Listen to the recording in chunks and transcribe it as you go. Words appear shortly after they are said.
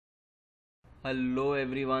Hello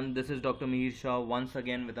everyone, this is Dr. Mihir Shah once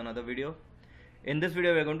again with another video. In this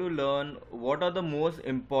video, we are going to learn what are the most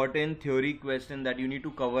important theory questions that you need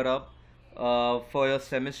to cover up for your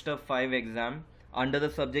semester 5 exam under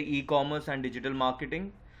the subject e-commerce and digital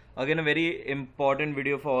marketing. Again, a very important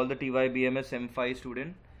video for all the TYBMS Sem 5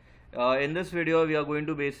 student. In this video, we are going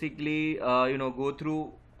to basically go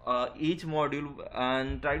through each module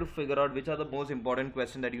and try to figure out which are the most important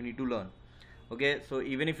questions that you need to learn. Okay, so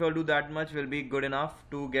even if you all do that much, will be good enough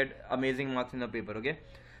to get amazing marks in the paper. Okay,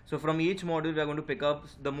 so from each module we are going to pick up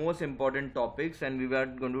the most important topics and we are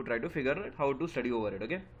going to try to figure out how to study over it.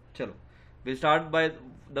 Okay, chalo, we'll start by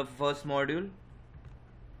the first module.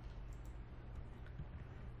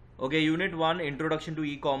 Okay, unit 1, introduction to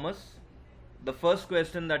e-commerce. The first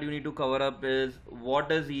question that you need to cover up is what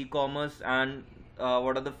is e-commerce and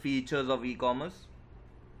what are the features of e-commerce.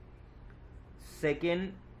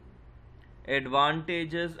 Second,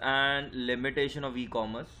 advantages and limitation of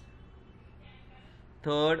e-commerce.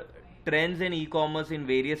 Third, trends in e-commerce in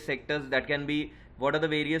various sectors. That can be what are the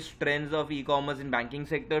various trends of e-commerce in banking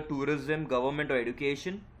sector, tourism, government or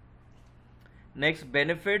education. Next,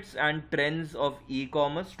 benefits and trends of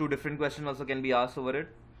e-commerce. Two different questions also can be asked over it.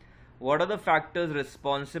 What are the factors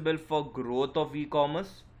responsible for growth of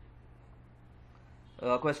e-commerce?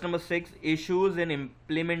 Question number 6, issues in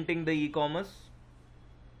implementing the e-commerce.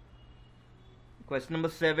 Question number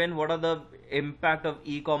 7, what are the impact of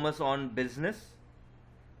e-commerce on business?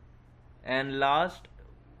 And last,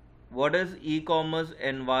 what is e-commerce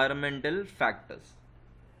environmental factors?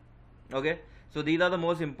 Okay, so these are the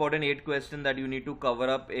most important 8 questions that you need to cover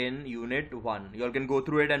up in unit 1. You all can go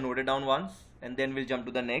through it and note it down once and then we'll jump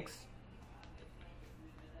to the next.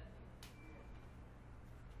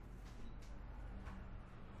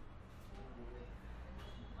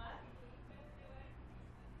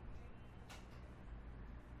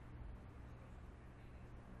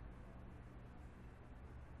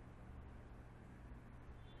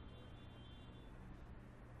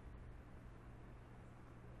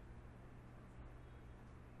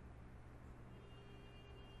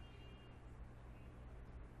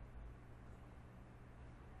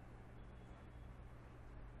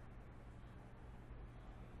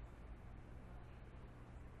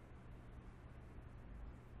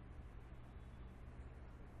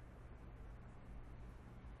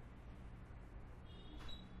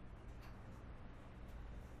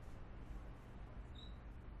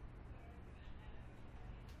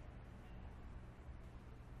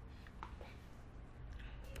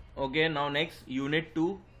 Okay, now next, unit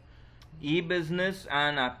 2, e-business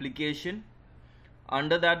and application.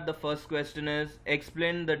 Under that, the first question is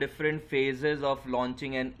explain the different phases of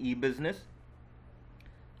launching an e-business.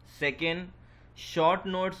 Second, short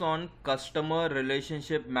notes on customer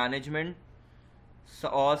relationship management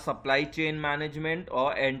or supply chain management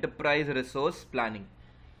or enterprise resource planning.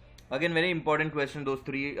 Again, very important question, those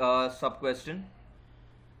three sub question.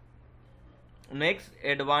 Next,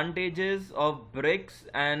 advantages of bricks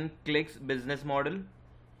and clicks business model.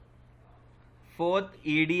 Fourth,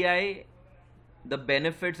 EDI, the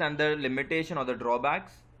benefits and the limitation or the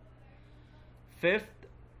drawbacks. Fifth,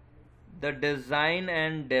 the design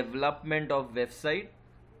and development of website.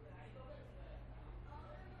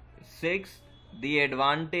 Sixth, the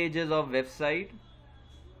advantages of website.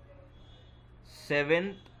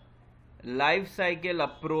 Seventh, life cycle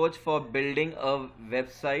approach for building a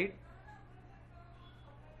website.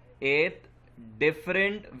 Eighth,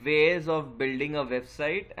 different ways of building a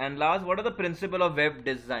website. And last, what are the principles of web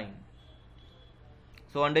design?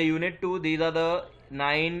 So under unit 2, these are the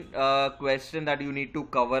 9 questions that you need to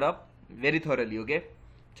cover up very thoroughly. Okay,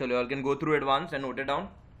 so you all can go through it once and note it down.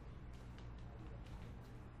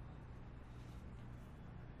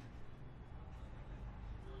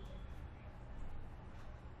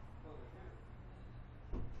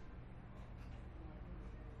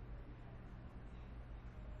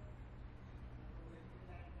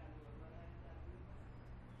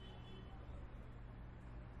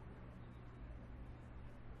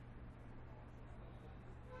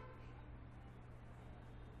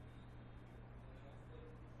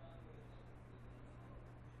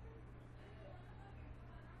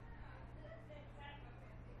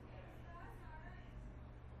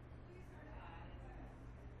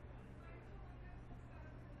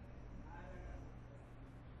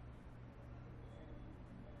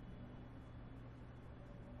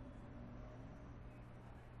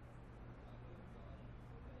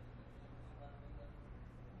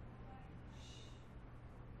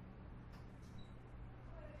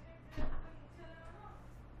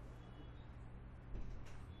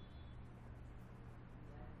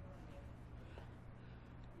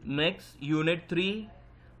 Next, Unit 3,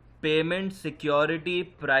 payment, security,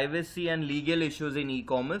 privacy and legal issues in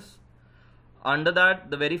e-commerce. Under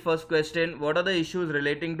that, the very first question, what are the issues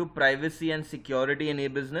relating to privacy and security in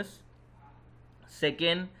e-business?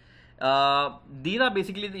 Second, these are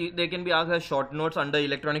basically, they can be asked as short notes. Under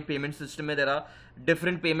electronic payment system, there are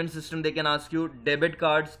different payment system they can ask you: debit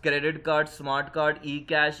cards, credit cards, smart card,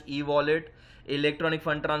 e-cash, e-wallet, electronic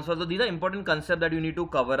fund transfer. So these are important concepts that you need to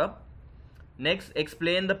cover up. Next,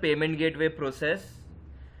 explain the payment gateway process.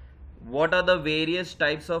 What are the various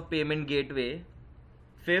types of payment gateway?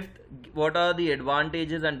 Fifth, what are the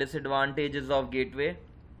advantages and disadvantages of gateway?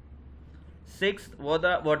 Sixth, what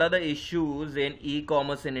are the issues in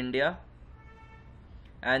e-commerce in India?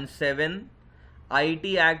 And seventh,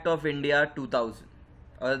 IT Act of India 2000.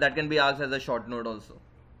 That can be asked as a short note also.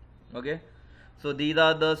 Okay, so these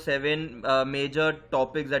are the 7 major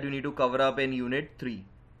topics that you need to cover up in Unit 3.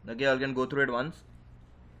 Okay, I can go through it once.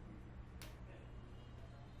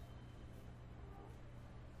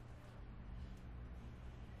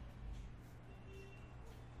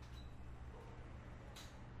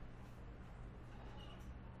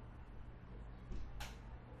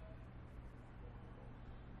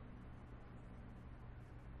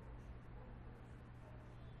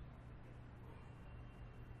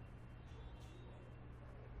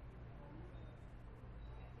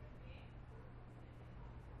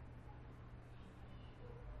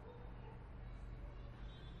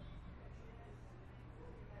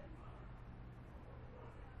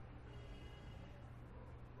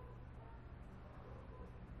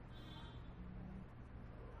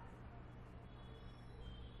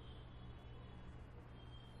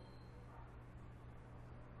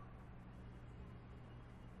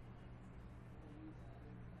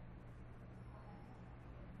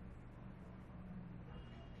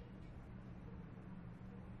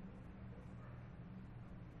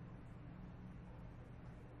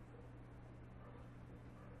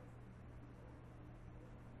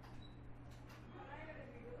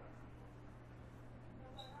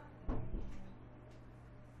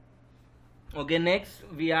 Okay, next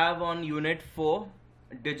we have on Unit 4,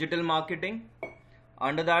 digital marketing.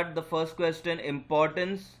 Under that, the first question,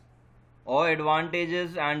 importance or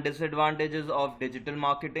advantages and disadvantages of digital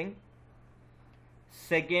marketing.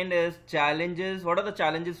 Second is challenges. What are the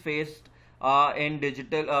challenges faced in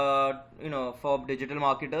digital, for digital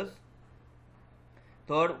marketers?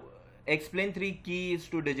 Third, explain 3 keys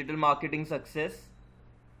to digital marketing success.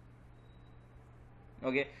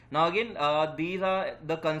 Okay, now again, these are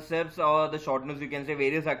the concepts or the short notes, you can say,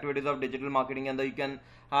 various activities of digital marketing, and you can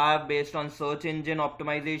have based on search engine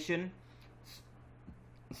optimization,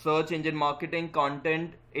 search engine marketing,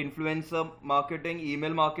 content, influencer marketing,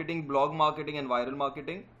 email marketing, blog marketing and viral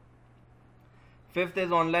marketing. Fifth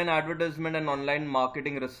is online advertisement and online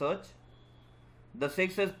marketing research. The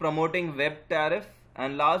sixth is promoting web tariff,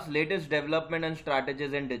 and last, latest development and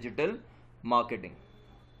strategies in digital marketing.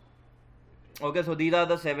 Okay, so these are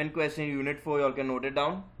the 7 questions in Unit 4. You all can note it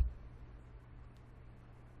down.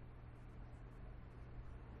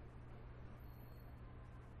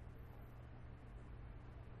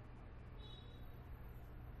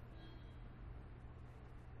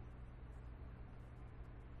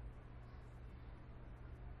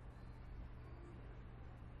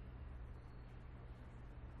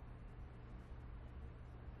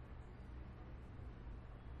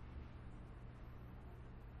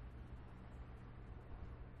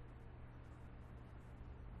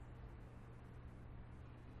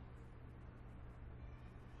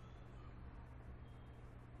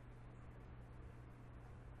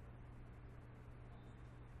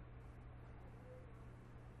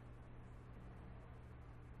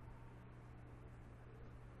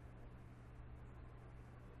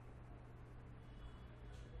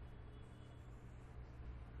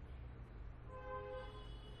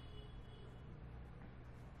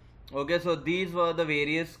 Okay, so these were the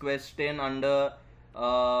various questions under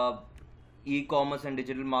e-commerce and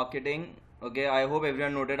digital marketing. Okay, I hope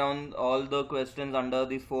everyone noted down all the questions under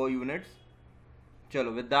these 4 units.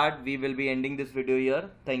 Chalo, with that, we will be ending this video here.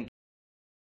 Thank you.